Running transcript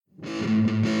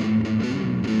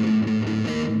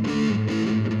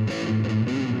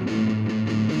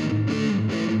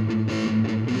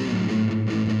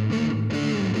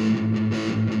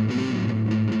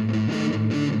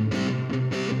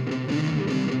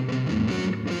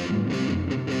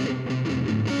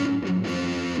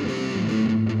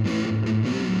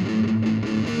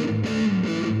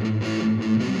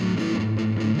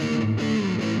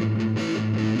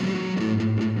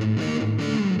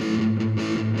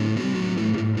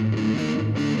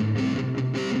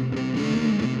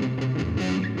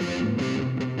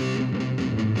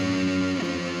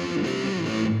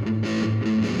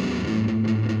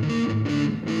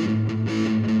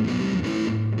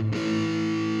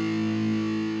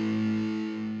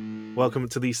Welcome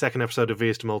to the second episode of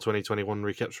VS to Mall 2021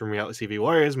 recaps from Reality TV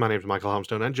Warriors. My name is Michael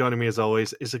Harmstone, and joining me as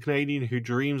always is a Canadian who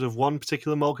dreams of one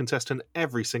particular mole contestant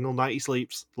every single night he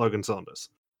sleeps, Logan Saunders.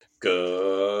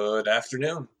 Good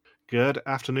afternoon. Good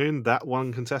afternoon. That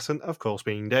one contestant, of course,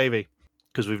 being Davey,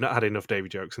 because we've not had enough Davey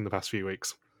jokes in the past few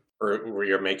weeks. Or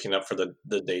you're making up for the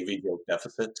Davey joke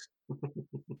deficit?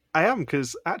 I am,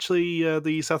 because actually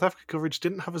the South Africa coverage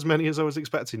didn't have as many as I was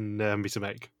expecting me to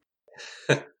make.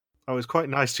 I was quite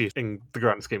nice to you in the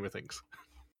grand scheme of things.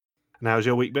 And how's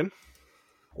your week been?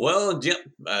 Well, yep.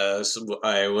 So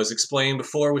I was explaining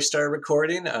before we started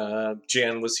recording.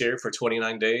 Jan was here for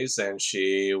 29 days, and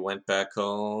she went back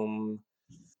home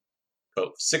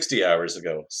about 60 hours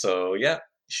ago. So, yeah,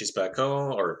 she's back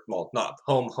home, or, well, not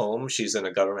home. She's in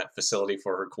a government facility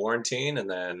for her quarantine, and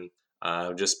then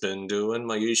I've just been doing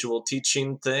my usual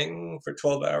teaching thing for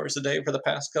 12 hours a day for the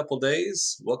past couple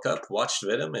days. Woke up, watched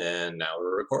Venom, and now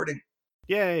we're recording.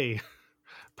 Yay!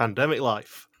 Pandemic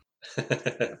life.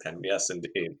 And yes,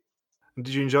 indeed.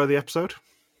 Did you enjoy the episode?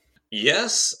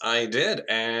 Yes, I did.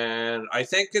 And I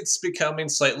think it's becoming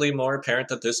slightly more apparent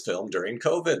that this film during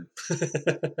COVID.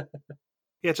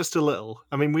 Yeah, just a little.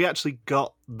 I mean, we actually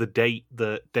got the date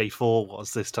that day 4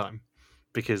 was this time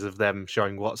because of them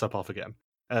showing WhatsApp off again.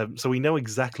 So we know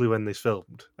exactly when this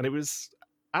filmed. And it was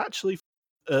actually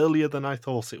earlier than I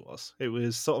thought it was. It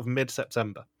was sort of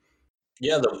mid-September.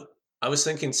 Yeah, I was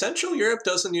thinking Central Europe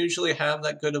doesn't usually have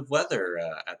that good of weather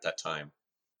at that time.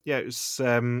 Yeah, it was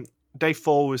day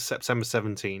 4 was September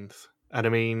 17th. And I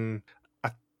mean,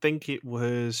 I think it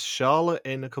was Charlotte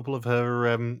in a couple of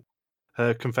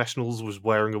her confessionals was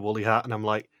wearing a woolly hat, and I'm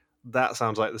like, that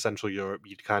sounds like the Central Europe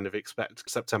you'd kind of expect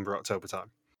September, October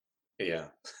time. Yeah.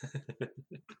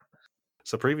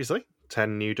 So previously,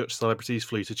 10 new Dutch celebrities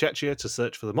flew to Czechia to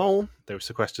search for the mole. They were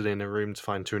sequestered in a room to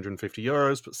find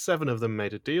 €250, but 7 of them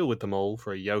made a deal with the mole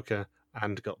for a yoker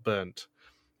and got burnt.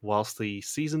 Whilst the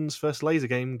season's first laser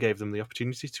game gave them the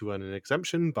opportunity to earn an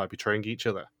exemption by betraying each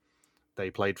other.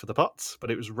 They played for the pots, but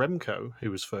it was Remco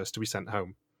who was first to be sent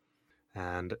home.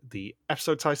 And the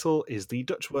episode title is the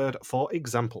Dutch word for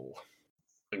example.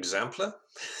 Exemplar?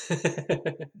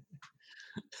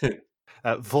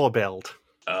 Voorbeeld.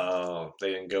 Oh,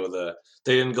 they didn't go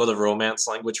the romance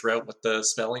language route with the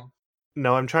spelling?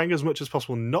 No, I'm trying as much as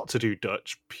possible not to do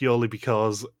Dutch, purely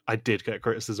because I did get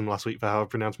criticism last week for how I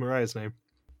pronounced Mariah's name.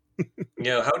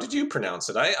 Yeah, how did you pronounce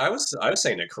it? I was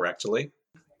saying it correctly.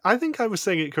 I think I was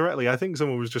saying it correctly. I think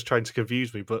someone was just trying to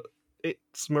confuse me, but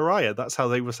it's Mariah. That's how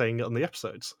they were saying it on the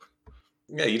episodes.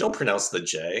 Yeah, you don't pronounce the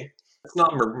J. It's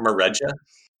not Mareja.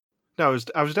 No,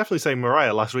 I was definitely saying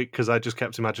Mariah last week because I just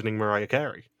kept imagining Mariah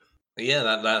Carey. Yeah,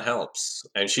 that helps.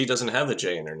 And she doesn't have a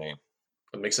J in her name.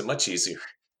 It makes it much easier.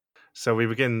 So we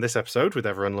begin this episode with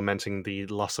everyone lamenting the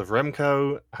loss of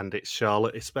Remco, and it's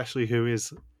Charlotte especially who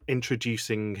is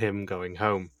introducing him going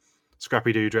home.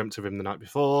 Scrappy-Doo dreamt of him the night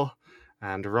before,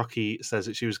 and Rocky says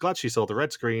that she was glad she saw the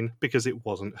red screen because it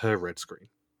wasn't her red screen.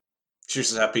 She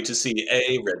was happy to see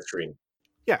a red screen.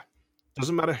 Yeah.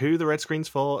 Doesn't matter who the red screen's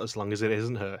for, as long as it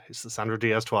isn't her. It's the Sandra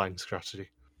Diaz-Twine strategy.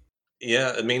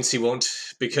 Yeah, it means he won't,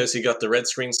 because he got the red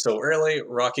screen so early,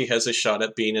 Rocky has a shot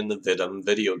at being in the Venom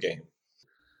video game.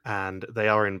 And they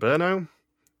are in Brno.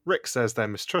 Rick says their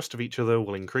mistrust of each other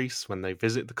will increase when they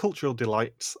visit the cultural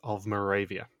delights of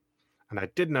Moravia. And I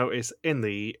did notice in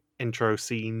the intro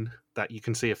scene that you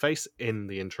can see a face in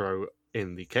the intro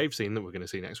in the cave scene that we're going to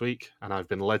see next week, and I've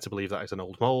been led to believe that is an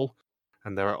old mole.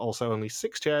 And there are also only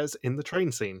 6 chairs in the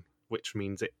train scene, which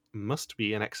means it must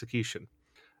be an execution.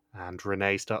 And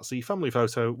Renee starts the family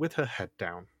photo with her head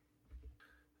down.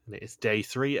 And it is day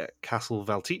 3 at Castle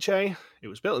Valtice. It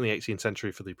was built in the 18th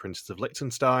century for the princes of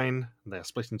Liechtenstein. They are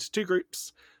split into 2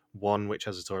 groups, one which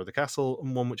has a tour of the castle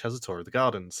and one which has a tour of the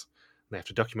gardens. They have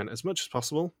to document as much as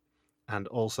possible, and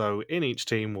also in each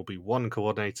team will be one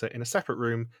coordinator in a separate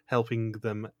room helping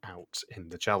them out in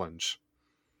the challenge.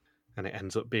 And it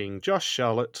ends up being Josh,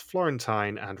 Charlotte,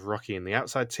 Florentine, and Rocky in the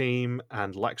outside team,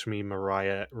 and Lakshmi,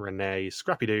 Mariah, Renee,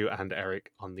 Scrappy-Doo, and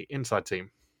Eric on the inside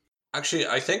team. Actually,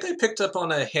 I think I picked up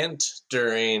on a hint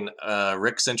during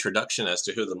Rick's introduction as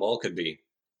to who the mole could be.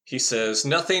 He says,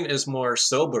 nothing is more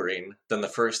sobering than the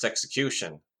first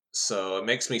execution, so it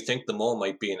makes me think the mole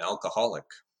might be an alcoholic,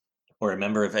 or a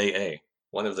member of AA,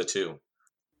 one of the two.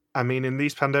 I mean, in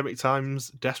these pandemic times,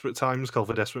 desperate times call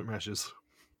for desperate measures.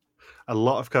 A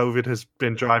lot of COVID has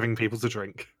been driving people to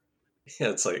drink. Yeah,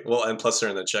 it's like, well, and plus they're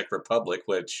in the Czech Republic,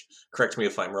 which, correct me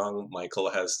if I'm wrong, Michael,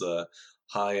 has the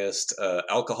highest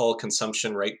alcohol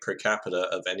consumption rate per capita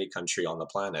of any country on the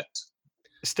planet.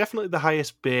 It's definitely the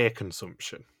highest beer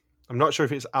consumption. I'm not sure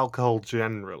if it's alcohol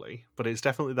generally, but it's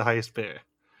definitely the highest beer.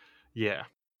 Yeah.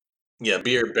 Yeah,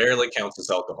 beer barely counts as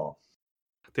alcohol.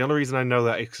 The only reason I know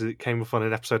that is because it came up on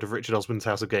an episode of Richard Osman's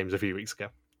House of Games a few weeks ago,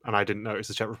 and I didn't notice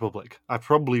the Czech Republic. I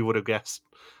probably would have guessed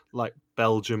like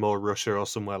Belgium or Russia or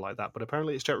somewhere like that, but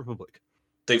apparently it's Czech Republic.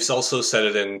 They've also said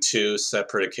it in two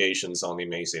separate occasions on The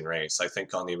Amazing Race. I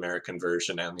think on the American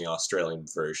version and the Australian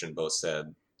version, both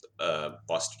said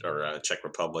Czech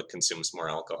Republic consumes more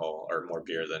alcohol or more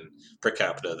beer than per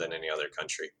capita than any other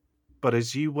country. But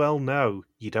as you well know,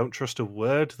 you don't trust a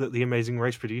word that the Amazing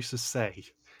Race producers say.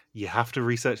 You have to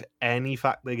research any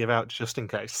fact they give out just in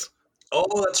case.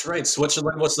 Oh, that's right.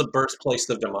 Switzerland was the birthplace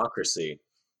of democracy.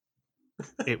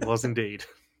 It was indeed.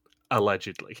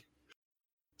 Allegedly.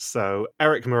 So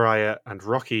Eric, Mariah, and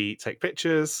Rocky take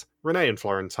pictures, Renee and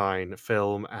Florentine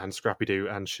film, and Scrappy Doo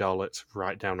and Charlotte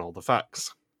write down all the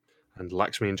facts. And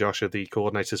Lakshmi and Josh are the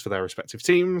coordinators for their respective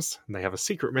teams, and they have a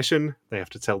secret mission. They have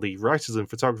to tell the writers and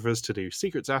photographers to do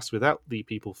secret tasks without the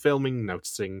people filming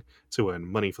noticing to earn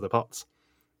money for the pots.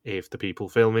 If the people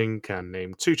filming can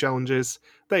name 2 challenges,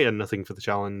 they earn nothing for the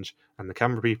challenge, and the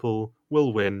camera people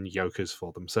will win Yokers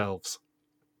for themselves.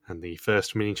 And the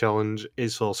first mini challenge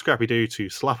is for Scrappy Doo to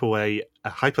slap away a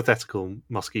hypothetical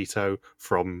mosquito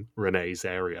from Renee's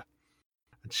area.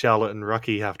 And Charlotte and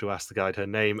Rocky have to ask the guide her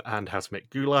name and how to make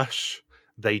goulash.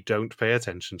 They don't pay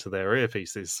attention to their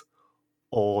earpieces.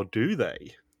 Or do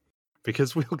they?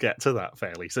 Because we'll get to that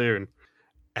fairly soon.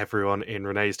 Everyone in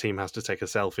Renee's team has to take a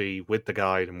selfie with the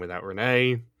guide and without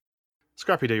Renee.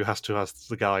 Scrappy Doo has to ask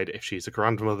the guide if she's a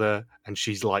grandmother, and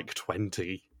she's like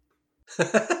 20.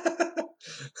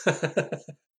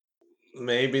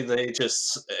 Maybe they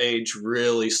just age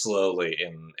really slowly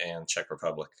in Czech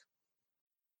Republic.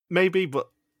 Maybe, but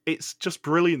it's just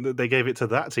brilliant that they gave it to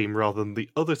that team rather than the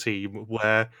other team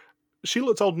where she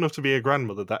looked old enough to be a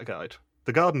grandmother, that guide.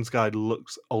 The Gardens guide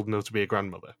looks old enough to be a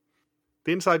grandmother.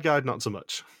 The Inside guide, not so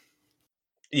much.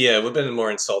 Yeah, it would have been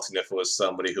more insulting if it was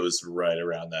somebody who was right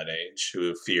around that age,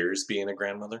 who fears being a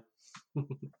grandmother.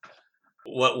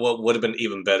 What would have been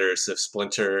even better is if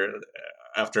Splinter,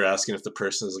 after asking if the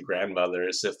person is a grandmother,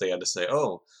 is if they had to say,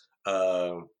 "Oh,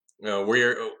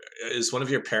 is one of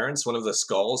your parents one of the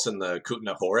skulls in the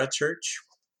Kutna Hora church?"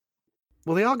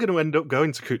 Well, they are going to end up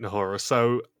going to Kutna Hora,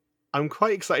 so I'm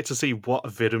quite excited to see what a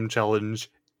Vidum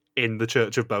challenge in the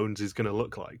Church of Bones is going to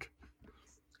look like.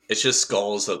 It's just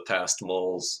skulls of past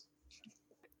moles.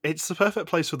 It's the perfect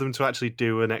place for them to actually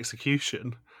do an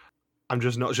execution. I'm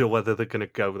just not sure whether they're going to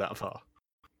go that far.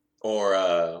 Or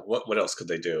what else could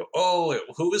they do? Oh,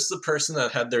 who was the person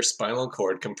that had their spinal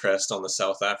cord compressed on the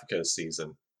South Africa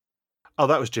season? Oh,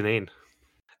 that was Janine.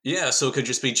 Yeah, so it could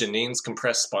just be Janine's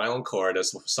compressed spinal cord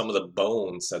as some of the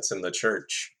bones that's in the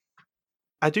church.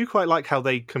 I do quite like how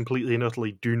they completely and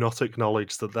utterly do not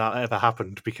acknowledge that ever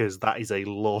happened, because that is a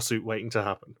lawsuit waiting to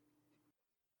happen.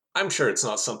 I'm sure it's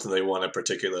not something they want to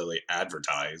particularly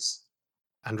advertise.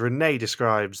 And Renee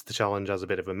describes the challenge as a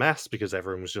bit of a mess because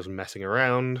everyone was just messing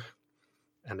around.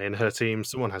 And in her team,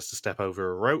 someone has to step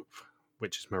over a rope,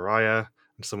 which is Mariah,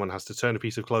 and someone has to turn a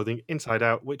piece of clothing inside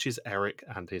out, which is Eric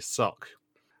and his sock.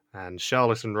 And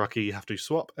Charlotte and Rocky have to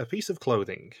swap a piece of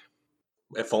clothing.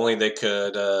 If only they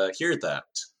could hear that.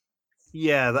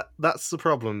 Yeah, that's the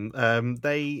problem.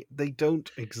 They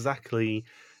don't exactly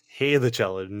hear the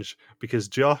challenge because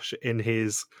Josh, in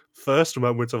his first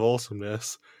moment of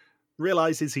awesomeness,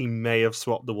 realizes he may have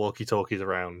swapped the walkie-talkies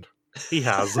around. He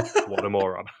has. What a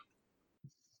moron.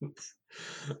 Would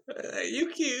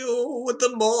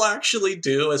the mole actually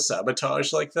do a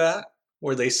sabotage like that?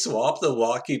 Where they swap the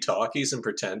walkie-talkies and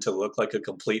pretend to look like a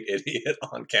complete idiot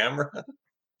on camera?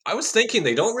 I was thinking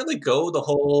they don't really go the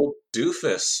whole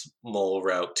doofus mole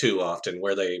route too often,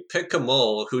 where they pick a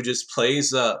mole who just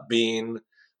plays up being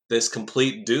this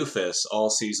complete doofus all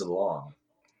season long.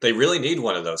 They really need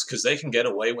one of those because they can get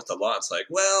away with a lot. It's like,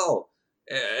 well,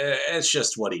 it's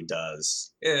just what he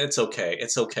does. It's okay.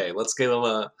 It's okay. Let's give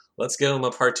him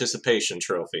a participation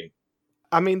trophy.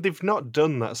 I mean, they've not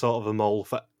done that sort of a mole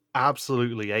for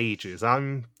absolutely ages.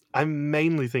 I'm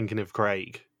mainly thinking of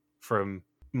Craig from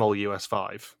Mole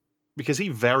US5 because he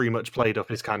very much played up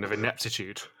his kind of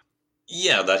ineptitude.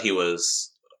 Yeah, that he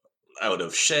was out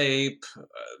of shape,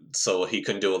 so he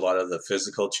couldn't do a lot of the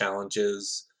physical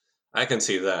challenges. I can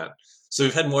see that. So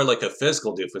we've had more like a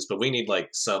physical doofus, but we need like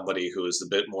somebody who is a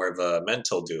bit more of a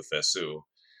mental doofus who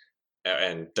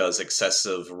and does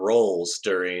excessive rolls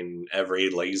during every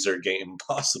laser game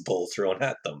possible thrown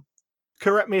at them.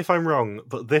 Correct me if I'm wrong,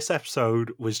 but this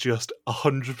episode was just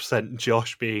 100%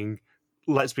 Josh being,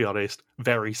 let's be honest,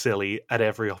 very silly at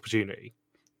every opportunity.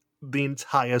 The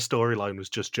entire storyline was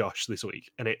just Josh this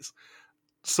week, and it's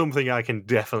something I can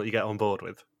definitely get on board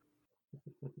with.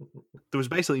 There was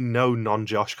basically no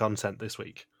non-Josh content this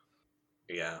week.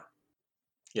 Yeah.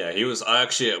 Yeah, he was. I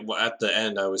actually, at the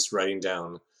end, I was writing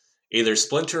down either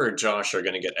Splinter or Josh are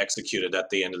going to get executed at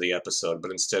the end of the episode,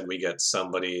 but instead we get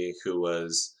somebody who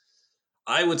was,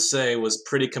 I would say, was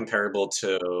pretty comparable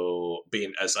to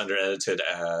being as under-edited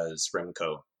as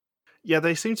Remco. Yeah,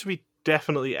 they seem to be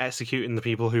definitely executing the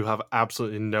people who have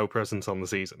absolutely no presence on the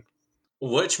season.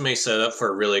 Which may set up for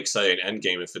a really exciting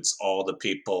endgame if it's all the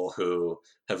people who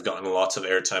have gotten lots of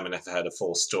airtime and have had a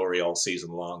full story all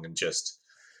season long and just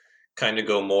kind of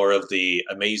go more of the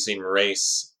Amazing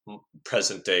Race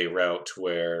present day route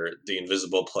where the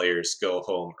invisible players go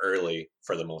home early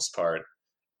for the most part,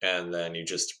 and then you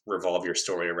just revolve your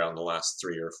story around the last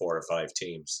 3 or 4 or 5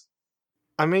 teams.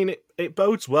 I mean, it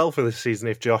bodes well for this season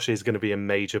if Josh is going to be a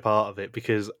major part of it,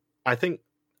 because I think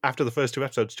after the first 2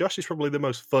 episodes, Josh is probably the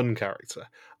most fun character.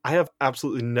 I have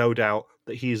absolutely no doubt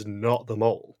that he is not the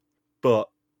mole, but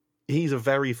he's a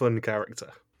very fun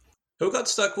character. Who got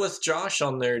stuck with Josh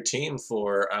on their team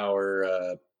for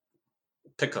our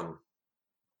pick'em?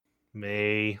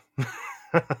 Me.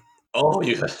 Oh,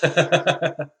 you.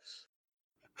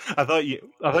 I thought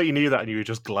you knew that and you were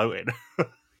just gloating.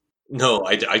 No,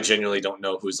 I genuinely don't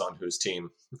know who's on whose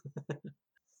team.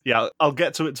 Yeah, I'll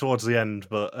get to it towards the end,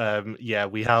 but yeah,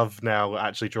 we have now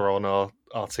actually drawn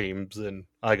our teams, and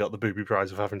I got the booby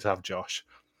prize of having to have Josh.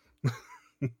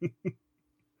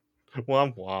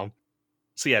 Wham wham.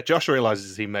 So yeah, Josh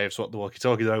realizes he may have swapped the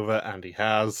walkie-talkies over, and he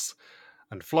has.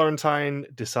 And Florentine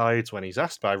decides, when he's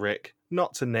asked by Rick,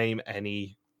 not to name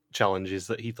any challenges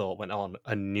that he thought went on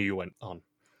and knew went on.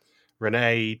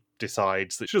 Renee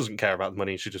decides that she doesn't care about the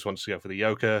money, she just wants to go for the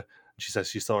Yoka. She says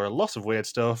she saw a lot of weird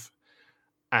stuff,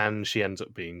 and she ends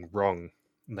up being wrong.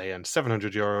 They earned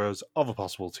 €700 of a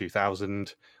possible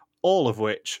 2,000, all of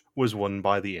which was won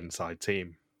by the inside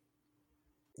team.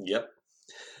 Yep.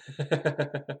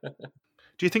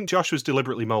 Do you think Josh was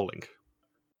deliberately moling?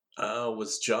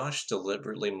 Was Josh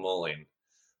deliberately mulling?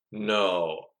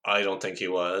 No, I don't think he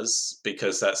was,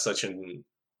 because that's such an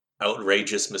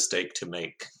outrageous mistake to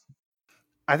make.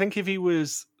 I think if he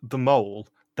was the mole,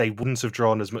 they wouldn't have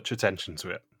drawn as much attention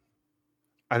to it.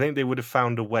 I think they would have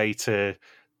found a way to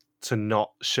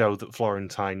not show that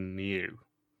Florentine knew.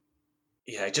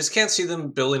 Yeah, I just can't see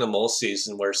them building a mole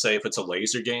season where, say, if it's a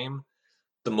laser game,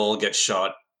 the mole gets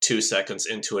shot 2 seconds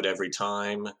into it every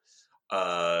time.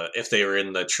 If they were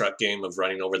in the truck game of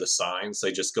running over the signs,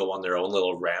 they just go on their own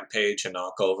little rampage and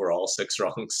knock over all 6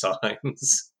 wrong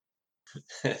signs.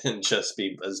 And just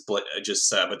be just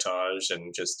sabotage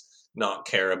and just not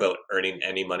care about earning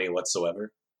any money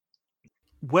whatsoever.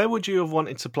 Where would you have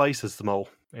wanted to place as the mole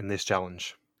in this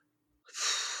challenge?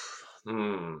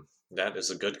 That is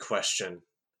a good question.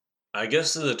 I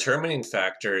guess the determining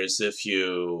factor is if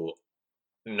you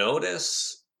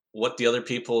notice what the other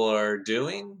people are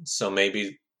doing. So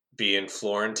maybe be in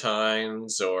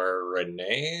Florentine's or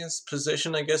Renee's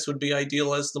position, I guess, would be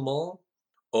ideal as the mole.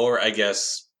 Or I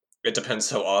guess it depends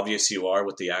how obvious you are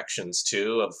with the actions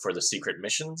too for the secret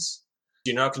missions.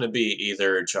 You're not going to be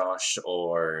either Josh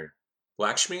or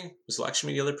Lakshmi. Was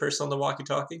Lakshmi the other person on the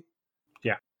walkie-talkie?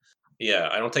 Yeah. Yeah,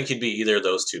 I don't think you'd be either of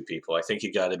those 2 people. I think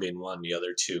you got to be in one of the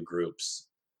other 2 groups.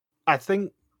 I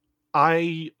think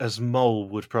I, as mole,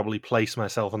 would probably place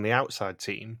myself on the outside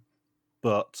team,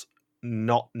 but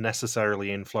not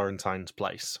necessarily in Florentine's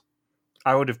place.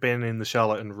 I would have been in the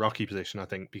Charlotte and Rocky position, I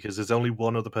think, because there's only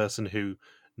one other person who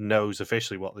knows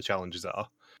officially what the challenges are.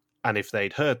 And if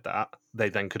they'd heard that, they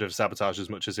then could have sabotaged as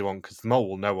much as they want, because the mole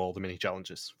will know all the mini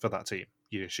challenges for that team,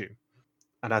 you'd assume.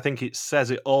 And I think it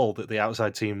says it all that the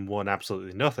outside team won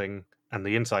absolutely nothing, and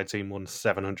the inside team won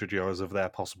 €700 of their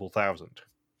possible 1,000.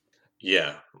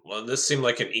 Yeah, well, this seemed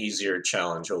like an easier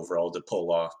challenge overall to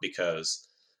pull off because,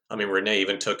 I mean, Renee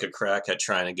even took a crack at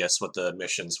trying to guess what the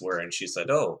missions were, and she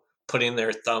said, "Oh, putting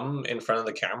their thumb in front of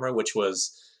the camera," which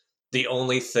was the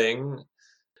only thing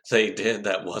they did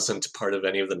that wasn't part of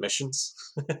any of the missions.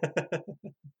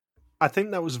 I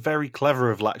think that was very clever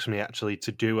of Lakshmi, actually,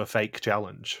 to do a fake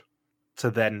challenge,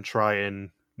 to then try and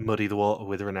muddy the water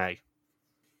with Renee.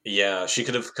 Yeah, she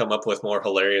could have come up with more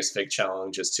hilarious fake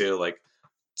challenges too, like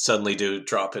suddenly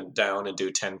drop it down and do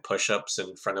 10 push-ups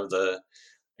in front of the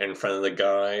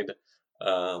guide.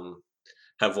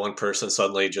 Have one person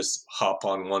suddenly just hop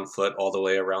on one foot all the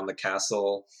way around the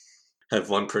castle. Have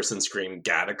one person scream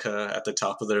Gattaca at the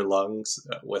top of their lungs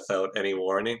without any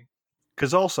warning.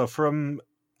 Because also, from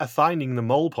a finding the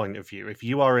mole point of view, if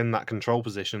you are in that control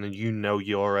position and you know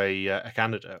you're a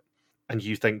candidate and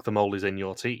you think the mole is in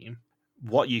your team,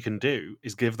 what you can do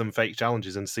is give them fake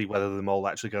challenges and see whether the mole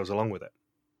actually goes along with it.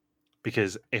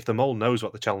 Because if the mole knows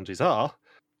what the challenges are,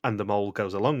 and the mole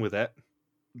goes along with it,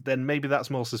 then maybe that's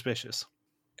more suspicious.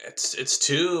 It's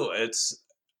too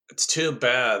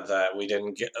bad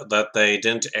that they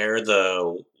didn't air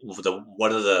the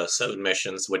one of the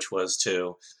submissions, which was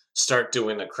to start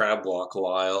doing a crab walk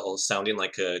while sounding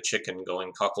like a chicken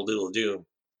going cockle-doodle-doo.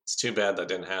 It's too bad that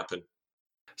didn't happen.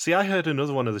 See, I heard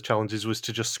another one of the challenges was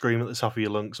to just scream at the top of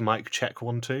your lungs, "Mic check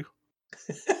 1 2."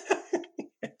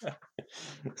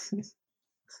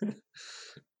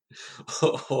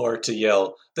 Or to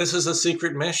yell, "This is a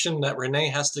secret mission that Renee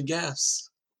has to guess."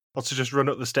 Or to just run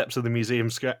up the steps of the museum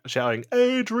shouting,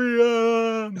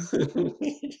 "Adrian!"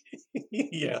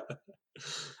 Yeah.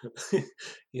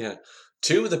 Yeah.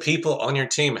 Two of the people on your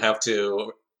team have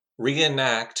to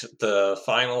reenact the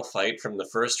final fight from the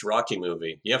first Rocky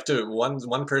movie. You have to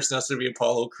one person has to be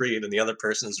Apollo Creed and the other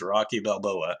person is Rocky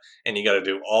Balboa, and you got to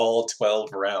do all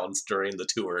 12 rounds during the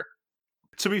tour.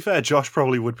 To be fair, Josh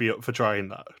probably would be up for trying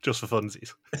that, just for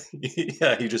funsies.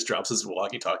 Yeah, he just drops his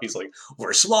walkie-talkie. He's like,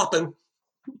 "We're swapping."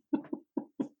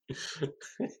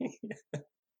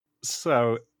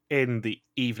 So, in the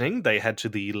evening, they head to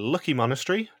the Lucky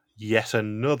Monastery, yet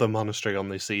another monastery on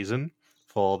this season,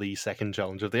 for the second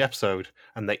challenge of the episode.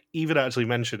 And they even actually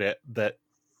mention it that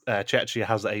Chechnya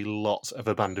has a lot of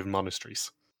abandoned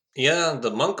monasteries. Yeah,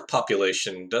 the monk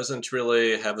population doesn't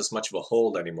really have as much of a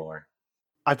hold anymore.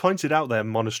 I pointed out their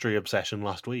monastery obsession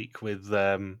last week with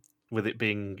it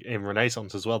being in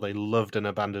Renaissance as well. They loved an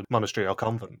abandoned monastery or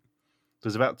convent.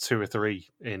 There's about 2 or 3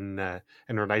 in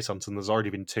Renaissance, and there's already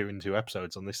been 2 in 2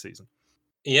 episodes on this season.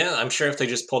 Yeah, I'm sure if they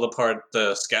just pulled apart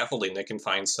the scaffolding, they can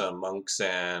find some monks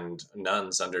and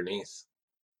nuns underneath.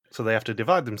 So they have to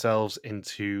divide themselves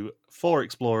into 4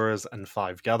 explorers and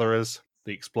 5 gatherers.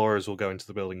 The explorers will go into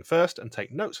the building first and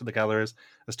take notes of the gatherers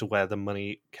as to where the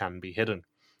money can be hidden.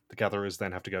 The gatherers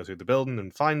then have to go through the building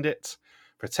and find it.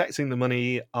 Protecting the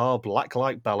money are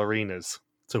black-like ballerinas,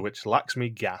 to which Lakshmi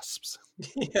gasps.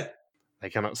 Yeah. They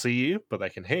cannot see you, but they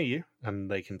can hear you, and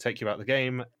they can take you out of the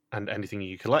game, and anything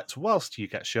you collect whilst you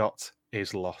get shot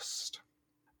is lost.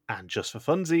 And just for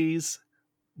funsies,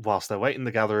 whilst they're waiting,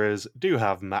 the gatherers do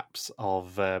have maps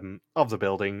of the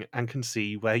building and can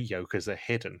see where yokers are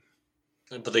hidden.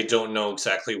 But they don't know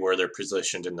exactly where they're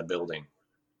positioned in the building.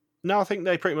 No, I think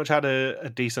they pretty much had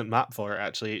a decent map for it,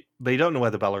 actually. They don't know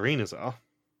where the ballerinas are.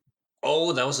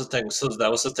 Oh, that was the thing. So that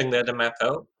was the thing they had to map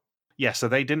out? Yeah, so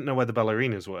they didn't know where the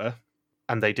ballerinas were,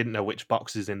 and they didn't know which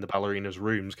boxes in the ballerinas'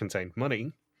 rooms contained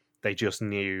money. They just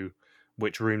knew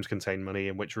which rooms contained money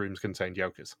and which rooms contained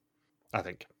yokers, I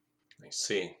think. I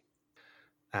see.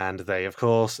 And they, of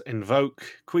course, invoke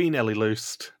Queen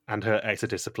Elilust and her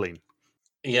Exodiscipline.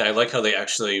 Yeah, I like how they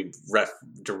actually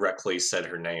directly said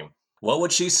her name. What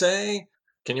would she say?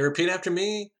 Can you repeat after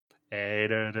me?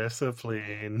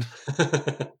 Exodiscipline.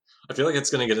 I feel like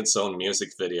it's going to get its own music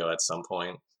video at some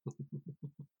point.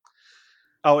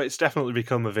 Oh, it's definitely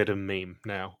become a Vidum meme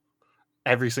now.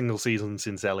 Every single season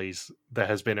since Ellie's, there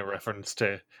has been a reference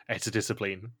to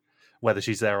Exodiscipline, whether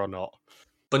she's there or not.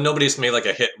 But nobody's made like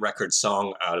a hit record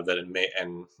song out of it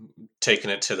and taken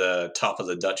it to the top of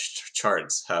the Dutch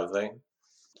charts, have they?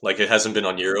 Like it hasn't been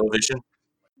on Eurovision?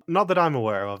 Not that I'm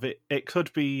aware of. It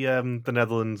could be the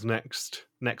Netherlands' next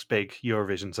big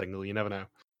Eurovision single. You never know.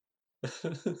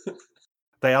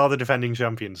 They are the defending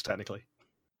champions, technically.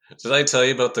 Did I tell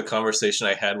you about the conversation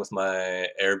I had with my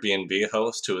Airbnb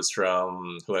host who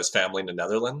has family in the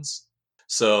Netherlands?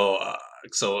 So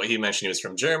he mentioned he was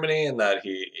from Germany and that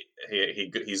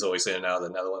he's always in and out of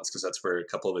the Netherlands because that's where a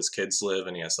couple of his kids live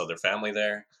and he has other family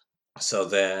there. So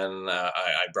then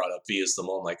I brought up V is the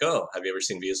Mole. I'm like, "Oh, have you ever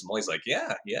seen V is the Mole?" He's like,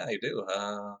 "Yeah, I do.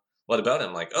 What about it?"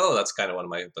 I'm like, "Oh, that's kind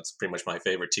of that's pretty much my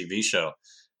favorite TV show."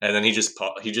 And then he just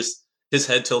his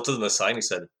head tilted on the side and he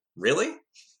said, "Really?"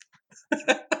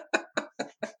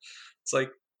 It's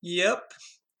like, "Yep,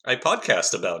 I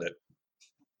podcast about it.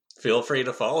 Feel free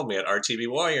to follow me at RTB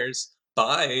Warriors.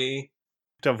 Bye."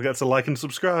 Don't forget to like and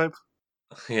subscribe.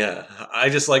 Yeah, I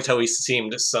just liked how he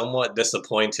seemed somewhat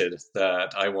disappointed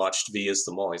that I watched V is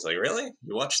the Mole. He's like, "Really?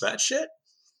 You watched that shit?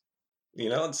 You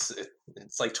know, it's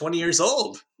like 20 years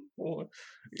old.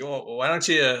 Why don't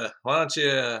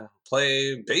you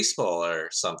play baseball or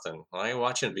something? Why are you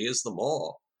watching V is the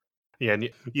Mole?" Yeah, and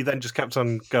you then just kept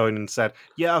on going and said,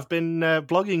 "Yeah, I've been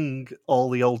blogging all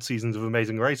the old seasons of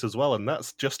Amazing Race as well, and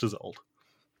that's just as old."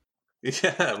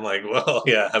 Yeah, I'm like, "Well,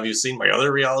 yeah. Have you seen my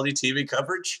other reality TV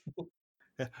coverage?"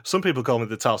 Yeah. Some people call me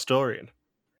the Tolstorian.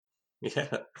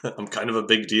 Yeah, I'm kind of a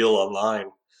big deal online.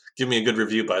 Give me a good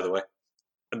review, by the way.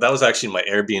 That was actually my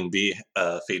Airbnb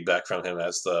feedback from him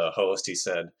as the host. He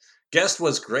said, "Guest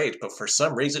was great, but for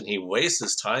some reason he wastes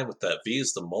his time with that V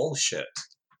is the Mole shit.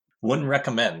 Wouldn't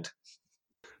recommend."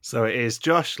 So it is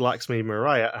Josh, Laxmi,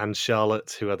 Mariah, and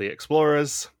Charlotte who are the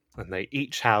explorers, and they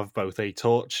each have both a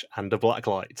torch and a black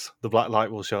light. The black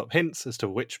light will show up hints as to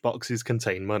which boxes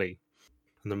contain money.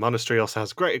 And the monastery also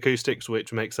has great acoustics,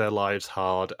 which makes their lives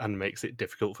hard and makes it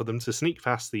difficult for them to sneak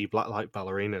past the blacklight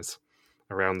ballerinas.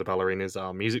 Around the ballerinas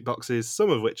are music boxes, some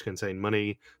of which contain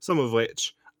money, some of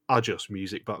which are just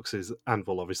music boxes and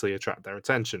will obviously attract their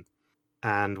attention.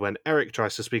 And when Eric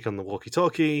tries to speak on the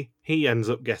walkie-talkie, he ends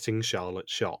up getting Charlotte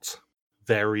shot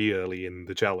very early in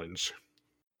the challenge.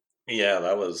 Yeah,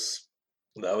 that was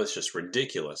just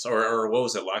ridiculous. Or what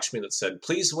was it, Lakshmi, that said,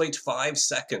 please wait 5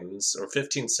 seconds or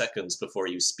 15 seconds before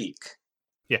you speak.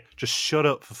 Yeah, just shut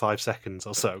up for 5 seconds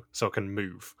or so I can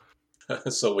move.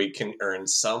 So we can earn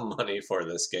some money for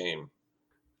this game.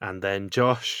 And then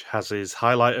Josh has his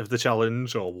highlight of the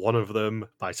challenge, or one of them,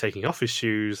 by taking off his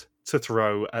shoes to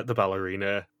throw at the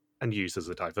ballerina and use as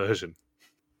a diversion.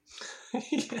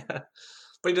 Yeah.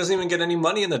 But he doesn't even get any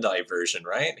money in the diversion,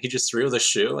 right? He just threw the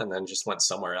shoe and then just went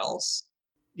somewhere else.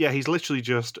 Yeah, he's literally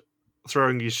just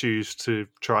throwing his shoes to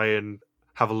try and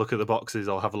have a look at the boxes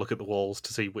or have a look at the walls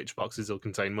to see which boxes will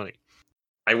contain money.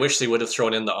 I wish they would have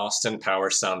thrown in the Austin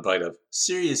Powers soundbite of,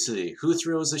 seriously, who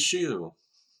throws a shoe?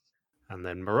 And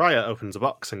then Mariah opens a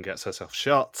box and gets herself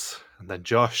shot. And then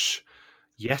Josh,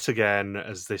 yet again,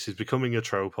 as this is becoming a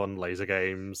trope on laser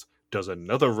games, does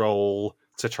another roll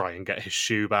to try and get his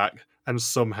shoe back, and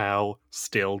somehow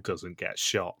still doesn't get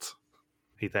shot.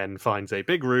 He then finds a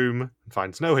big room and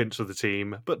finds no hints of the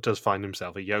team, but does find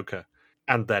himself a yoker,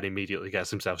 and then immediately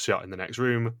gets himself shot in the next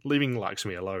room, leaving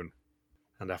Lakshmi alone.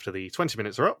 And after the 20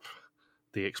 minutes are up,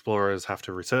 the explorers have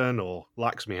to return, or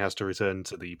Lakshmi has to return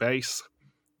to the base.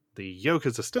 The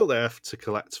yokers are still there to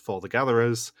collect for the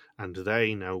gatherers, and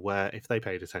they know where if they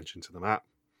paid attention to the map.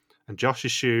 And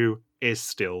Josh's shoe is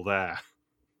still there,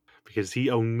 because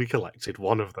he only collected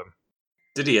one of them.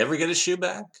 Did he ever get his shoe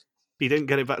back? He didn't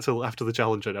get it back till after the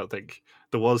challenge, I don't think.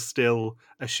 There was still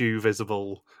a shoe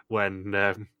visible when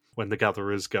the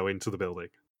gatherers go into the building.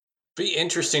 Be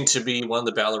interesting to be one of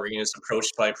the ballerinas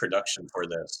approached by production for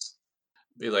this.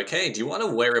 Be like, hey, do you want to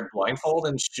wear a blindfold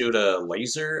and shoot a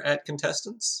laser at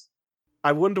contestants?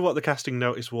 I wonder what the casting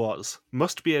notice was.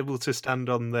 Must be able to stand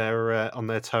on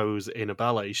their toes in a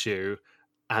ballet shoe,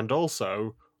 and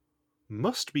also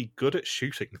must be good at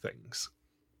shooting things.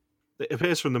 It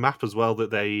appears from the map as well that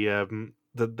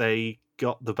they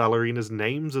got the ballerinas'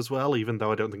 names as well, even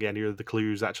though I don't think any of the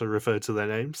clues actually referred to their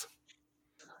names.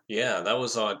 Yeah, that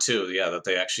was odd too. Yeah, that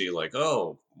they actually like,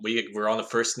 oh, we're on a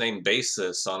first name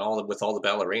basis with all the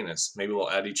ballerinas. Maybe we'll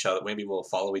add each other. Maybe we'll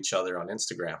follow each other on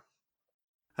Instagram.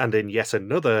 And in yet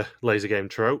another laser game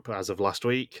trope, as of last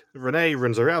week, Renee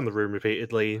runs around the room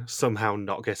repeatedly, somehow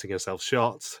not getting herself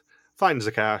shot, finds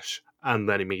a cache, and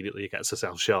then immediately gets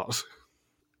herself shot.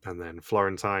 And then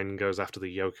Florentine goes after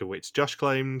the yoker which Josh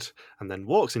claimed, and then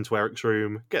walks into Eric's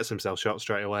room, gets himself shot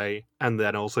straight away, and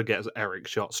then also gets Eric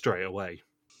shot straight away.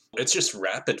 It's just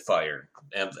rapid fire,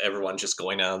 and everyone just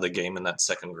going out of the game in that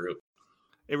second group.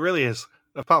 It really is.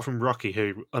 Apart from Rocky,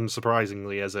 who,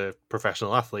 unsurprisingly, as a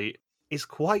professional athlete, is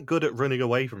quite good at running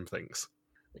away from things.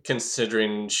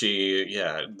 Considering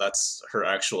that's her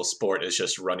actual sport is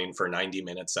just running for 90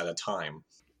 minutes at a time.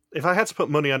 If I had to put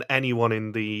money on anyone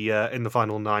in the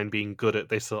final 9 being good at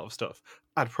this sort of stuff,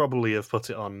 I'd probably have put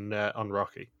it on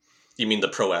Rocky. You mean the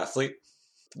pro athlete?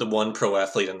 The one pro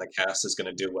athlete in the cast is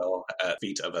going to do well at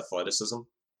feat of athleticism?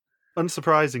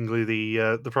 Unsurprisingly,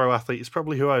 the pro athlete is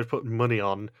probably who I would put money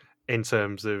on in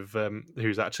terms of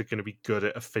who's actually going to be good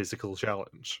at a physical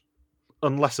challenge.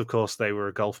 Unless, of course, they were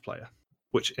a golf player,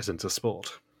 which isn't a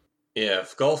sport. Yeah,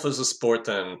 if golf is a sport,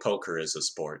 then poker is a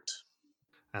sport.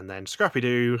 And then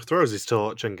Scrappy-Doo throws his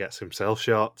torch and gets himself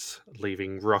shot,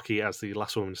 leaving Rocky as the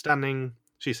last woman standing.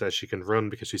 She says she can run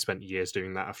because she spent years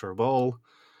doing that after a ball.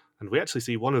 And we actually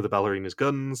see one of the ballerina's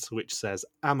guns, which says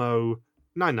ammo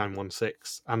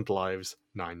 9916 and lives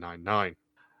 999.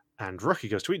 And Rocky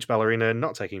goes to each ballerina,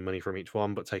 not taking money from each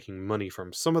one, but taking money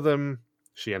from some of them.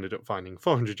 She ended up finding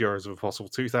 €400 of a possible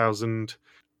 2,000.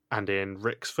 And in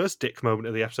Rick's first dick moment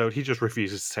of the episode, he just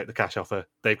refuses to take the cash offer.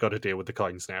 They've got to deal with the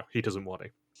coins now. He doesn't want to.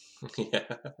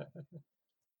 Yeah.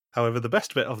 However, the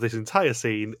best bit of this entire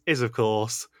scene is, of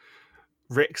course,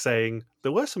 Rick saying,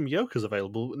 there were some yokers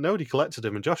available, but nobody collected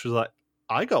them. And Josh was like,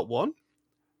 I got one.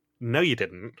 No, you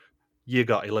didn't. You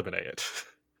got eliminated.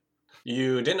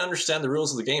 You didn't understand the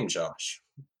rules of the game, Josh.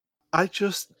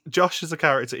 Josh as a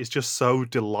character is just so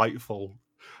delightful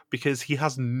because he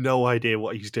has no idea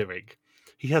what he's doing.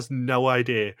 He has no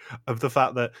idea of the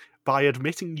fact that by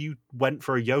admitting you went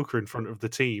for a yoker in front of the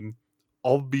team,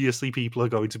 obviously people are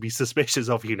going to be suspicious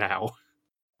of you now.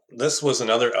 This was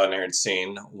another unaired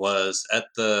scene, was at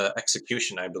the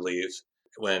execution, I believe,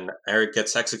 when Eric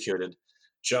gets executed.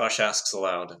 Josh asks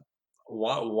aloud,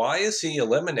 why is he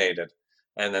eliminated?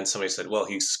 And then somebody said, well,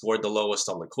 he scored the lowest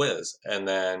on the quiz. And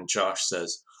then Josh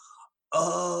says,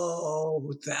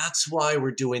 oh, that's why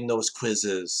we're doing those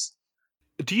quizzes.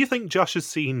 Do you think Josh has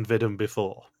seen Vidum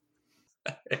before?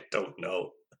 I don't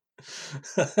know.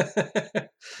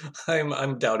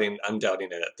 I'm doubting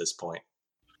it at this point.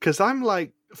 Because I'm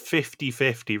like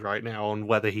 50-50 right now on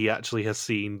whether he actually has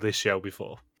seen this show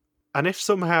before. And if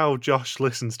somehow Josh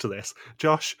listens to this,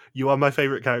 Josh, you are my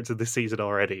favourite character this season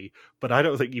already, but I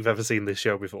don't think you've ever seen this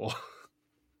show before.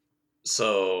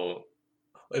 So,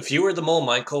 if you were the mole,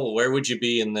 Michael, where would you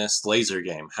be in this laser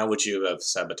game? How would you have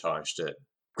sabotaged it?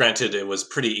 Granted, it was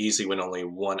pretty easy when only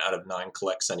 1 out of 9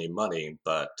 collects any money,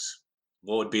 but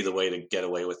what would be the way to get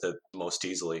away with it most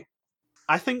easily?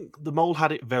 I think the mole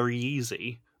had it very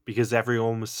easy because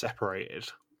everyone was separated.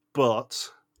 But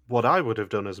what I would have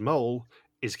done as mole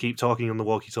is keep talking on the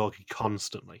walkie-talkie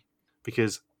constantly.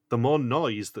 Because the more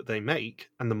noise that they make,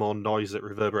 and the more noise that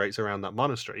reverberates around that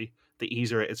monastery, the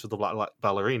easier it is for the Black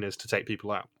Ballerinas to take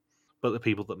people out. But the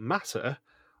people that matter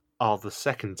are the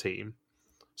second team.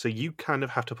 So you kind of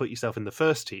have to put yourself in the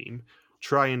first team,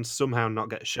 try and somehow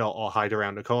not get shot or hide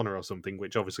around a corner or something,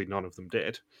 which obviously none of them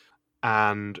did,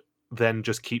 and then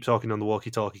just keep talking on the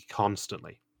walkie-talkie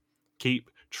constantly.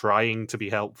 Keep trying to be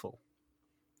helpful.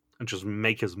 And just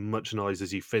make as much noise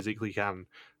as you physically can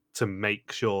to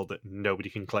make sure that nobody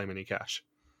can claim any cash.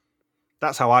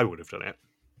 That's how I would have done it.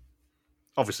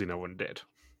 Obviously no one did.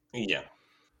 Yeah.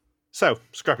 So,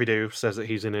 Scrappy-Doo says that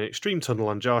he's in an extreme tunnel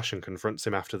on Josh and confronts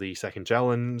him after the second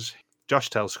challenge. Josh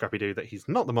tells Scrappy-Doo that he's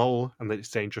not the mole and that it's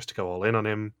dangerous to go all in on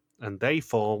him, and they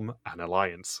form an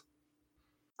alliance.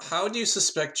 How do you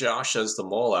suspect Josh as the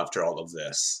mole after all of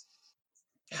this?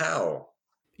 How?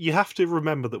 You have to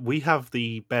remember that we have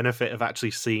the benefit of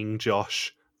actually seeing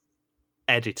Josh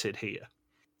edited here.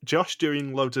 Josh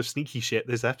doing loads of sneaky shit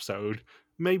this episode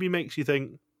maybe makes you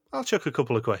think, I'll chuck a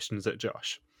couple of questions at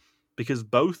Josh. Because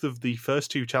both of the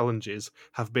first 2 challenges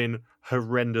have been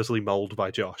horrendously molded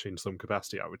by Josh in some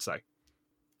capacity, I would say.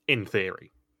 In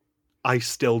theory. I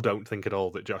still don't think at all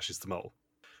that Josh is the mole.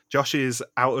 Josh is,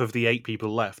 out of the 8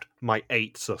 people left, my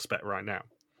 8th suspect right now.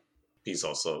 He's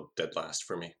also dead last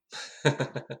for me.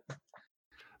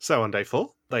 So on day 4,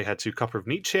 they head to Copper of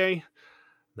Nietzsche.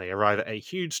 They arrive at a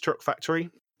huge truck factory.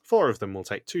 4 of them will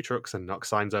take 2 trucks and knock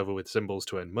signs over with symbols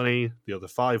to earn money. The other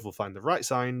 5 will find the right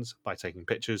signs by taking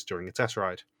pictures during a test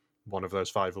ride. One of those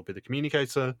 5 will be the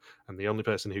communicator, and the only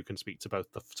person who can speak to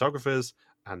both the photographers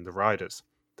and the riders.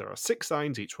 There are 6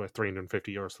 signs, each worth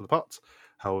 €350 for the pot.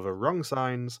 However, wrong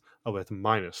signs are worth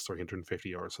minus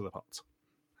 €350 for the pot.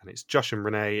 And it's Josh and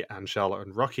Renee and Charlotte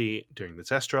and Rocky doing the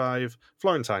test drive.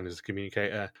 Florentine is the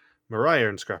communicator. Mariah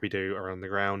and Scrappy-Doo are on the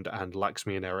ground, and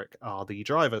Laxmi and Eric are the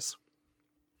drivers.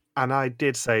 And I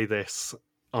did say this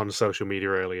on social media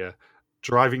earlier.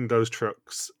 Driving those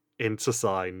trucks into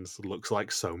signs looks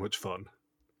like so much fun.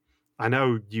 I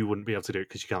know you wouldn't be able to do it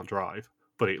because you can't drive,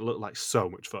 but it looked like so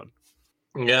much fun.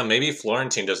 Yeah, maybe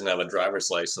Florentine doesn't have a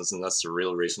driver's license, and that's the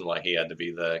real reason why he had to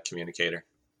be the communicator.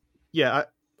 Yeah,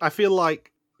 I feel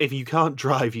like if you can't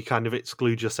drive, you kind of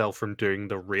exclude yourself from doing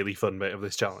the really fun bit of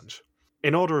this challenge.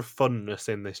 In order of funness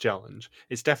in this challenge,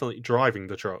 it's definitely driving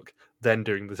the truck, then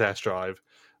doing the test drive,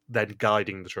 then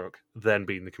guiding the truck, then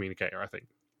being the communicator, I think.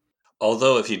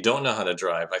 Although, if you don't know how to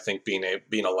drive, I think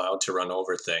being allowed to run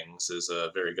over things is a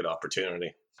very good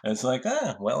opportunity. It's like,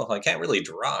 well, I can't really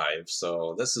drive,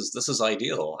 so this is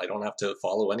ideal. I don't have to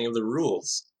follow any of the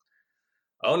rules.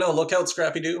 Oh no, look out,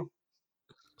 Scrappy-Doo!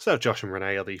 So Josh and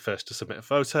Renee are the first to submit a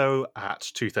photo at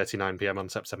 2:39 PM on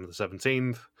September the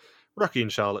 17th. Rocky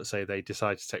and Charlotte say they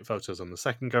decide to take photos on the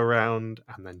second go-round,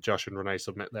 and then Josh and Renee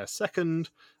submit their second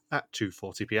at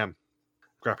 2:40 PM.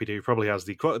 Scrappy-Doo probably has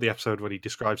the quote of the episode when he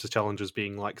describes the challenge as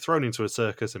being like thrown into a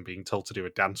circus and being told to do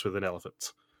a dance with an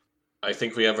elephant. I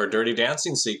think we have our Dirty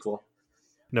Dancing sequel.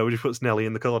 Nobody puts Nelly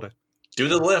in the corner. Do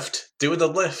the lift! Do the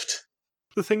lift!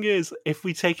 The thing is, if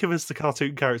we take him as the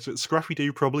cartoon character,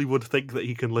 Scrappy-Doo probably would think that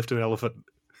he can lift an elephant.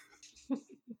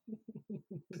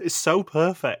 It's so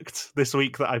perfect this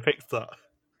week that I picked that.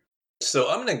 So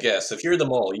I'm going to guess, if you're the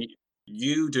mole,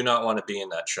 you do not want to be in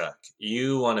that truck.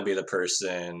 You want to be the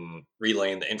person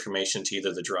relaying the information to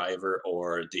either the driver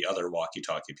or the other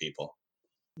walkie-talkie people.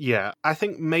 Yeah, I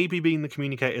think maybe being the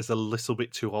communicator is a little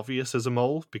bit too obvious as a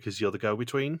mole because you're the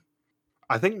go-between.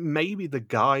 I think maybe the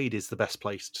guide is the best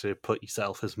place to put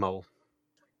yourself as mole.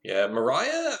 Yeah,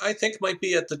 Mariah, I think, might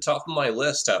be at the top of my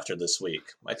list after this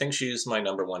week. I think she's my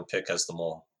number 1 pick as the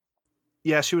mole.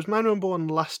 Yeah, she was my number 1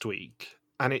 last week,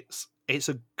 And it's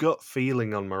a gut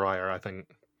feeling on Mariah, I think.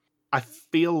 I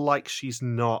feel like she's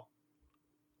not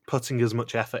putting as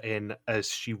much effort in as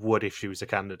she would if she was a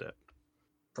candidate.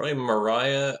 Probably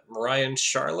Mariah and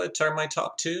Charlotte are my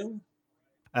top two.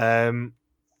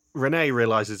 Renee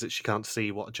realizes that she can't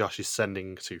see what Josh is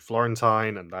sending to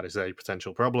Florentine, and that is a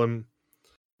potential problem.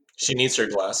 She needs her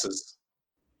glasses.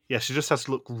 Yeah, she just has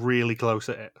to look really close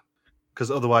at it, because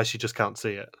otherwise she just can't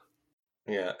see it.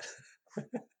 Yeah.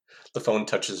 The phone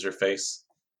touches her face.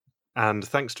 And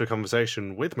thanks to a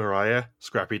conversation with Mariah,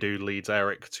 Scrappy-Doo leads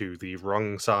Eric to the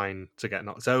wrong sign to get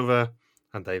knocked over,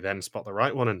 and they then spot the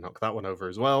right one and knock that one over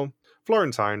as well.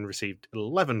 Florentine received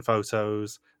 11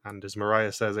 photos, and as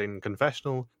Mariah says in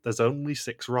confessional, there's only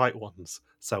 6 right ones,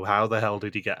 so how the hell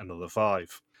did he get another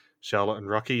 5? Charlotte and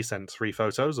Rocky sent 3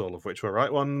 photos, all of which were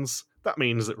right ones. That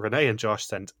means that Renee and Josh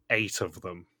sent 8 of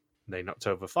them. They knocked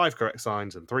over 5 correct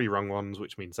signs and 3 wrong ones,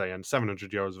 which means they earned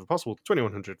 €700 of a possible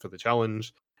 2,100 for the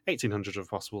challenge, 1,800 of a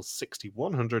possible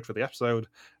 6,100 for the episode,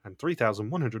 and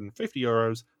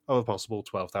 €3,150 of a possible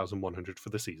 12,100 for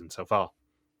the season so far.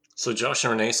 So Josh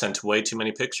and Renee sent way too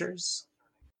many pictures?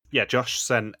 Yeah, Josh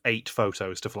sent 8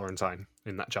 photos to Florentine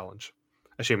in that challenge,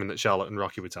 assuming that Charlotte and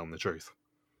Rocky would tell him the truth.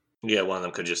 Yeah, one of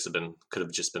them could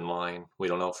have just been lying. We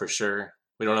don't know for sure.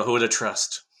 We don't know who to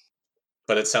trust.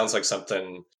 But it sounds like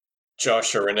something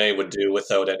Josh or Renee would do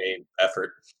without any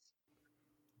effort.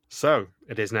 So,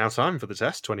 it is now time for the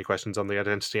test. 20 questions on the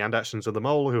identity and actions of the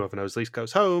mole. Whoever knows least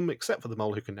goes home, except for the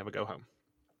mole who can never go home.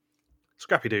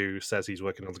 Scrappy-Doo says he's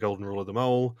working on the golden rule of the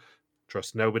mole.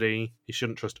 Trust nobody, he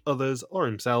shouldn't trust others or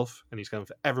himself, and he's going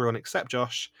for everyone except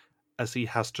Josh, as he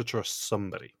has to trust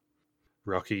somebody.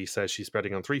 Rocky says she's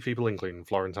spreading on 3 people, including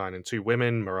Florentine and 2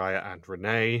 women, Mariah and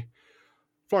Renee.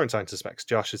 Florentine suspects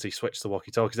Josh as he switched the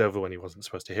walkie-talkies over when he wasn't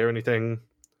supposed to hear anything.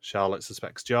 Charlotte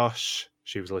suspects Josh.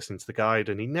 She was listening to the guide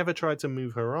and he never tried to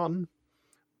move her on.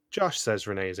 Josh says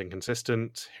Renee is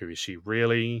inconsistent. Who is she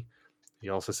really? He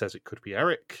also says it could be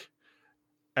Eric.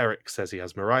 Eric says he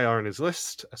has Mariah on his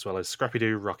list, as well as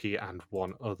Scrappy-Doo, Rocky, and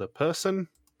 1 other person.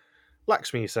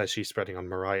 Lakshmi says she's spreading on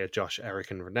Mariah, Josh,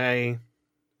 Eric, and Renee.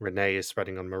 Renee is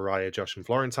spreading on Mariah, Josh, and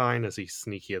Florentine, as he's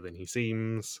sneakier than he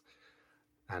seems.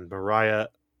 And Mariah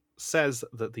says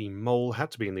that the mole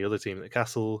had to be in the other team at the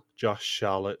castle, Josh,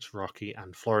 Charlotte, Rocky,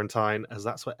 and Florentine, as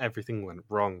that's where everything went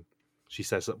wrong. She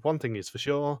says that one thing is for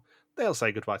sure, they'll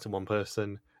say goodbye to one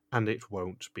person, and it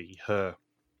won't be her.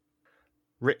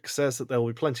 Rick says that there will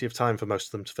be plenty of time for most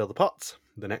of them to fill the pot.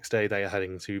 The next day they are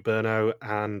heading to Brno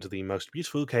and the most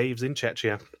beautiful caves in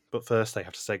Czechia, but first they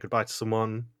have to say goodbye to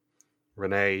someone.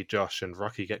 Renee, Josh, and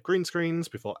Rocky get green screens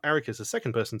before Eric is the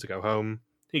second person to go home.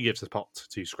 He gives the pot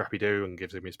to Scrappy-Doo and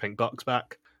gives him his pink box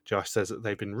back. Josh says that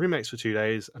they've been roommates for 2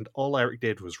 days, and all Eric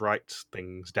did was write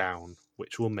things down,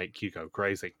 which will make you go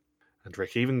crazy. And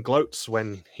Rick even gloats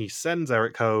when he sends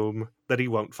Eric home that he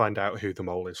won't find out who the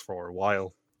mole is for a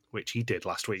while, which he did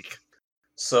last week.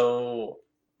 So,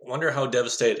 wonder how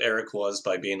devastated Eric was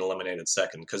by being eliminated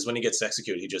second, because when he gets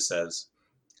executed, he just says,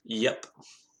 yep.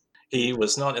 He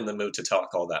was not in the mood to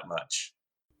talk all that much.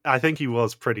 I think he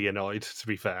was pretty annoyed, to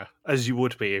be fair, as you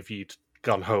would be if you'd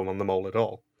gone home on the mole at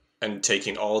all. And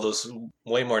taking all those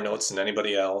way more notes than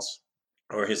anybody else,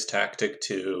 or his tactic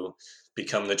to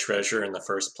become the treasurer in the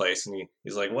first place. And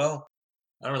he's like, well,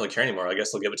 I don't really care anymore. I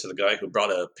guess I'll give it to the guy who brought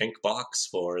a pink box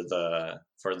for the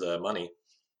money.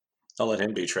 I'll let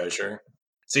him be treasurer.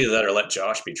 It's either that or let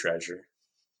Josh be treasurer.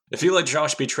 If you let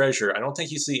Josh be treasurer, I don't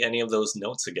think you see any of those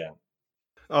notes again.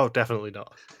 Oh, definitely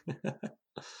not.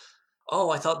 Oh,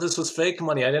 I thought this was fake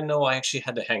money. I didn't know I actually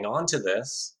had to hang on to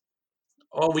this.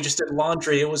 Oh, we just did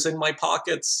laundry. It was in my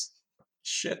pockets.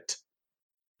 Shit.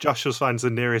 Josh just finds the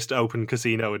nearest open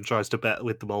casino and tries to bet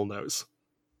with the mole notes.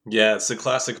 Yeah, it's the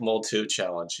classic Mole 2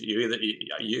 challenge. You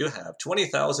have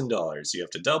 $20,000. You have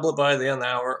to double it by the end of the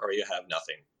hour, or you have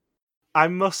nothing. I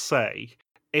must say,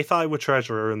 if I were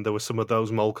treasurer and there were some of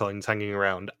those mole coins hanging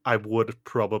around, I would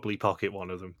probably pocket one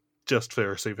of them, just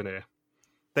for a souvenir.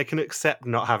 They can accept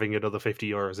not having another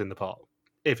 €50 in the pot,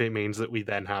 if it means that we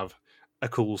then have a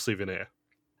cool souvenir.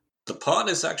 The pot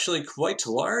is actually quite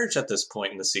large at this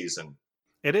point in the season.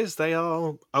 It is. They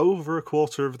are over a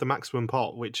quarter of the maximum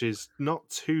pot, which is not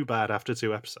too bad after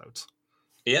 2 episodes.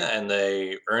 Yeah, and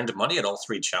they earned money at all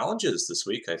 3 challenges this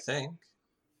week, I think.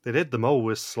 They did. The mole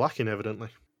was slacking, evidently.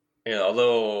 Yeah,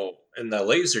 although in the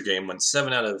laser game, when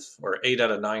 8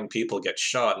 out of 9 people get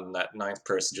shot and that 9th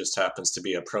person just happens to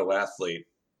be a pro athlete,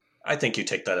 I think you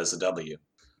take that as a W.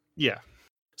 Yeah.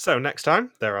 So next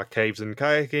time, there are caves and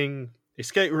kayaking,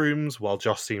 escape rooms, while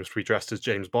Josh seems to be dressed as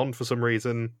James Bond for some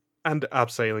reason, and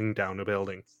abseiling down a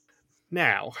building.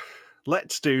 Now,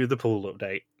 let's do the pool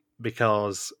update,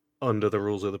 because under the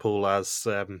rules of the pool, as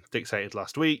dictated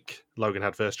last week, Logan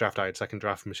had first draft, I had second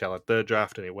draft, Michelle had third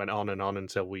draft, and it went on and on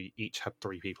until we each had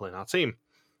 3 people in our team.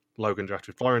 Logan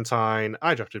drafted Florentine,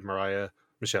 I drafted Mariah,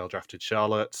 Michelle drafted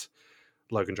Charlotte,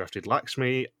 Logan drafted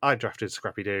Lakshmi, I drafted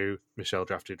Scrappy Doo, Michelle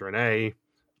drafted Renee,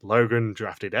 Logan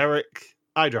drafted Eric,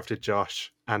 I drafted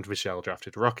Josh, and Michelle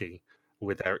drafted Rocky.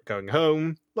 With Eric going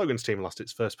home, Logan's team lost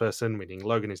its first person, meaning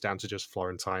Logan is down to just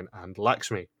Florentine and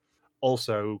Lakshmi.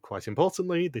 Also, quite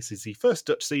importantly, this is the first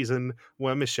Dutch season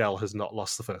where Michelle has not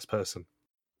lost the first person.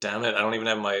 Damn it, I don't even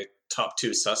have my top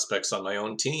 2 suspects on my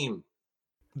own team.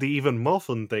 The even more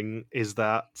fun thing is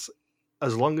that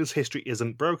as long as history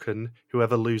isn't broken,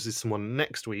 whoever loses someone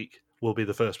next week will be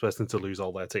the first person to lose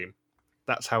all their team.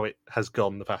 That's how it has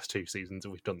gone the past 2 seasons that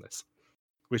we've done this,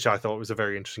 which I thought was a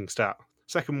very interesting stat.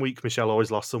 Second week, Michelle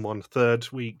always lost someone.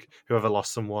 Third week, whoever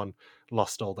lost someone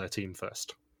lost all their team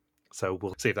first. So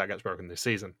we'll see if that gets broken this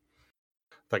season.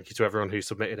 Thank you to everyone who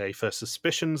submitted a First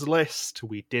Suspicions list.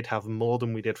 We did have more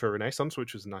than we did for Renaissance,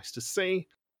 which was nice to see.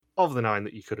 Of the 9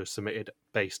 that you could have submitted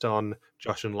based on,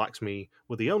 Josh and Lakshmi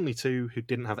were the only 2 who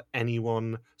didn't have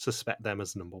anyone suspect them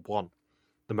as number 1.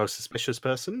 The most suspicious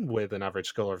person, with an average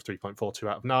score of 3.42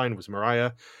 out of 9, was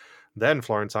Mariah. Then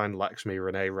Florentine, Lakshmi,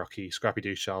 Renee, Rocky, Scrappy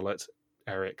Doo, Charlotte,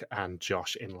 Eric, and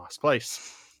Josh in last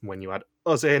place. When you add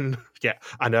us in, yeah,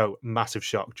 I know, massive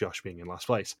shock, Josh being in last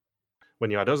place.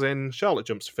 When you add us in, Charlotte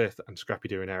jumps to 5th, and Scrappy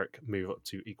Doo and Eric move up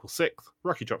to equal 6th,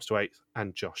 Rocky drops to 8th,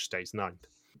 and Josh stays 9th.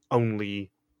 Only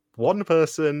one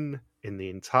person in the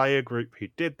entire group who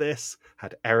did this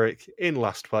had Eric in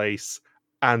last place,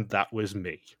 and that was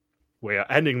me. We are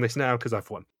ending this now because I've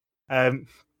won.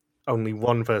 Only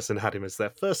one person had him as their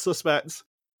first suspect,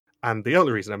 and the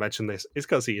only reason I mention this is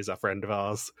because he is a friend of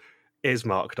ours, is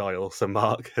Mark Doyle. So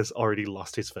Mark has already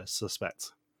lost his first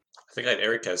suspect. I think I had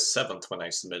Eric as 7th when I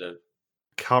submitted.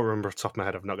 Can't remember off the top of my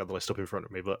head, I've not got the list up in front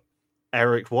of me, but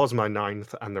Eric was my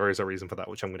 9th, and there is a reason for that,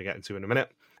 which I'm going to get into in a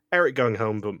minute. Eric going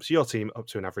home bumps your team up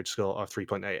to an average score of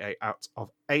 3.88 out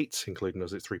of 8, including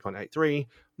us, it's 3.83.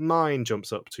 Mine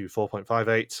jumps up to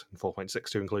 4.58 and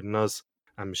 4.62, including us.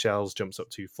 And Michelle's jumps up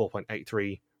to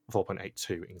 4.83 and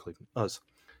 4.82, including us.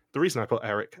 The reason I put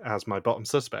Eric as my bottom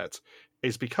suspect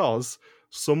is because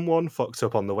someone fucked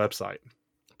up on the website.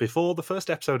 Before the first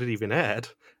episode had even aired,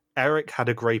 Eric had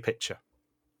a grey picture.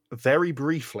 Very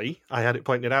briefly, I had it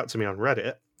pointed out to me on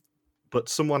Reddit, but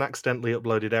someone accidentally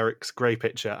uploaded Eric's grey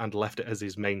picture and left it as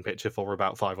his main picture for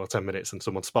about 5 or 10 minutes, and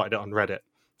someone spotted it on Reddit.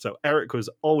 So Eric was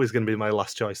always going to be my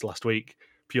last choice last week,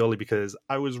 purely because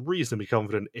I was reasonably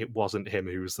confident it wasn't him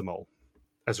who was the mole,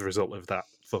 as a result of that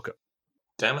fuck-up.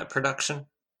 Damn it, production.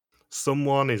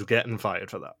 Someone is getting fired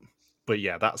for that. But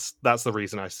yeah, that's the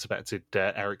reason I suspected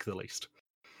Eric the least.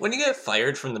 When you get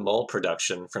fired from the mole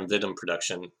production, from Vidum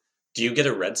production, do you get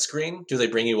a red screen? Do they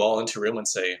bring you all into a room and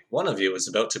say, one of you is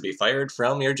about to be fired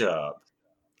from your job?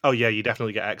 Oh yeah, you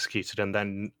definitely get executed and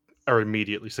then are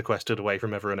immediately sequestered away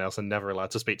from everyone else and never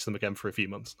allowed to speak to them again for a few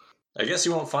months. I guess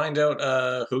you won't find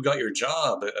out who got your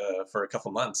job for a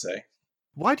couple months, eh?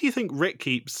 Why do you think Rick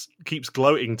keeps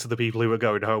gloating to the people who are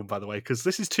going home, by the way? Because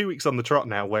this is 2 weeks on the trot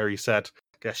now where he said,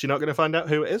 guess you're not going to find out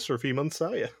who it is for a few months,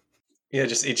 are you? Yeah,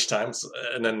 just each time.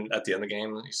 And then at the end of the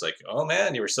game, he's like, oh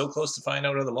man, you were so close to find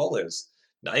out who the mole is.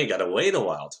 Now you gotta wait a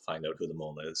while to find out who the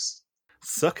mole is.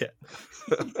 Suck it.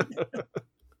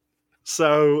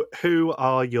 So, who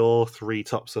are your 3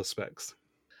 top suspects?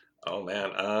 Oh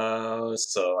man,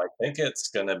 so I think it's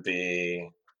gonna be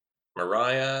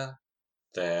Mariah,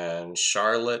 then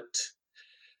Charlotte,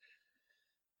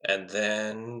 and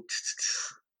then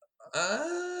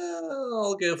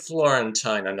I'll give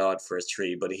Florentine a nod for a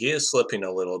 3, but he is slipping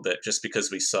a little bit just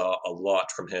because we saw a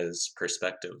lot from his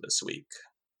perspective this week.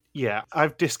 Yeah,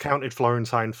 I've discounted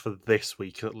Florentine for this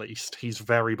week at least. He's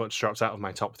very much dropped out of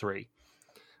my top 3.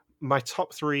 My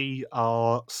top 3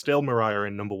 are still Mariah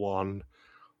in number 1,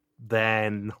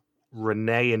 then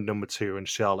Renee in number 2, and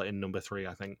Charlotte in number 3,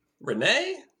 I think.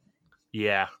 Renee?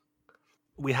 Yeah.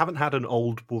 We haven't had an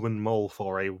old woman mole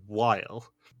for a while,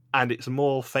 and it's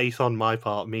more faith on my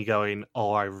part, me going,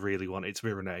 oh, I really want it to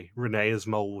be Renee. Renee as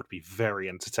mole would be very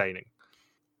entertaining.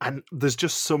 And there's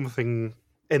just something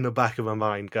in the back of my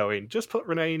mind going, just put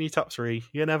Renee in your top 3,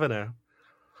 you never know.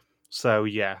 So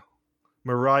yeah,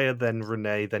 Mariah, then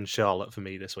Renee, then Charlotte for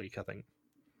me this week, I think.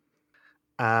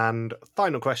 And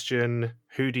final question,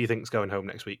 who do you think's going home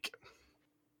next week?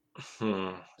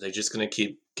 Are they just going to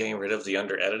keep getting rid of the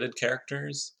under-edited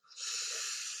characters?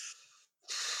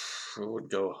 Who would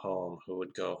go home?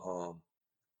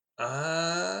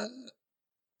 I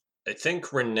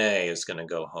think Renee is going to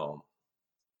go home.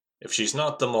 If she's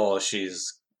not the mole,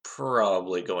 she's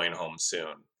probably going home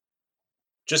soon.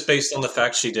 Just based on the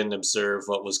fact she didn't observe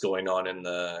what was going on in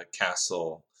the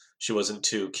castle. She wasn't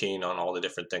too keen on all the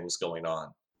different things going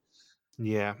on.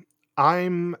 Yeah.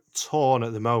 I'm torn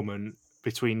at the moment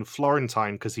between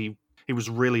Florentine, because he was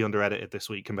really under-edited this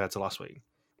week compared to last week,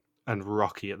 and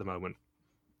Rocky at the moment.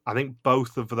 I think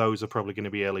both of those are probably going to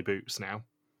be early boots now.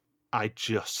 I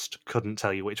just couldn't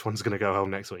tell you which one's going to go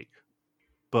home next week.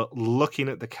 But looking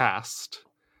at the cast,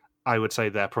 I would say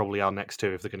they're probably our next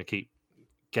two if they're going to keep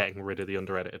getting rid of the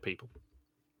under-edited people.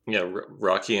 Yeah,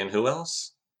 Rocky and who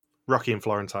else? Rocky and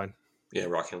Florentine. Yeah,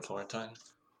 Rocky and Florentine.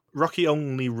 Rocky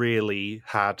only really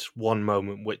had one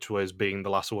moment, which was being the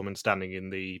last woman standing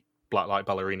in the Blacklight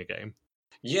Ballerina game.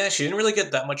 Yeah, she didn't really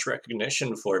get that much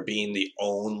recognition for being the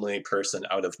only person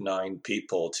out of 9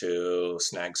 people to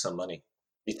snag some money.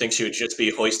 You'd think she would just be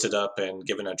hoisted up and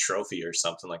given a trophy or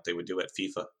something like they would do at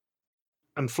FIFA.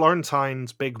 And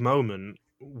Florentine's big moment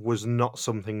was not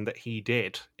something that he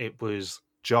did. It was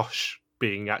Josh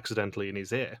being accidentally in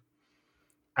his ear.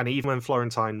 And even when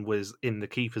Florentine was in the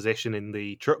key position in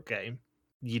the truck game,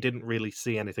 you didn't really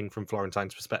see anything from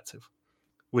Florentine's perspective,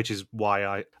 which is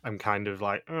why I'm kind of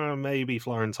like, maybe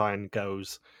Florentine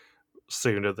goes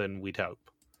sooner than we'd hope.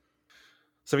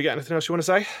 So, have you got anything else you want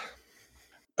to say?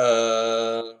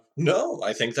 No,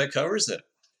 I think that covers it.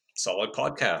 Solid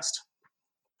podcast.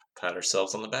 Pat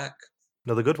ourselves on the back.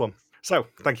 Another good one. So,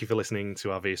 thank you for listening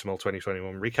to our VSML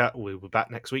 2021 recap. We'll be back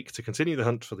next week to continue the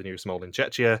hunt for the newest mold in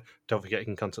Czechia. Don't forget you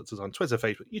can contact us on Twitter,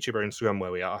 Facebook, YouTube, or Instagram,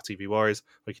 where we are RTV Warriors.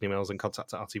 Or you can email us on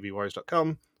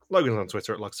contact@rtvwarriors.com. Logan's on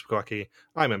Twitter @Logsupquacky.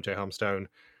 I'm MJ Harmstone.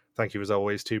 Thank you as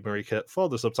always to Marika for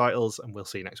the subtitles, and we'll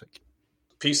see you next week.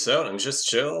 Peace out and just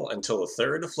chill until the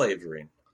third of flavoring.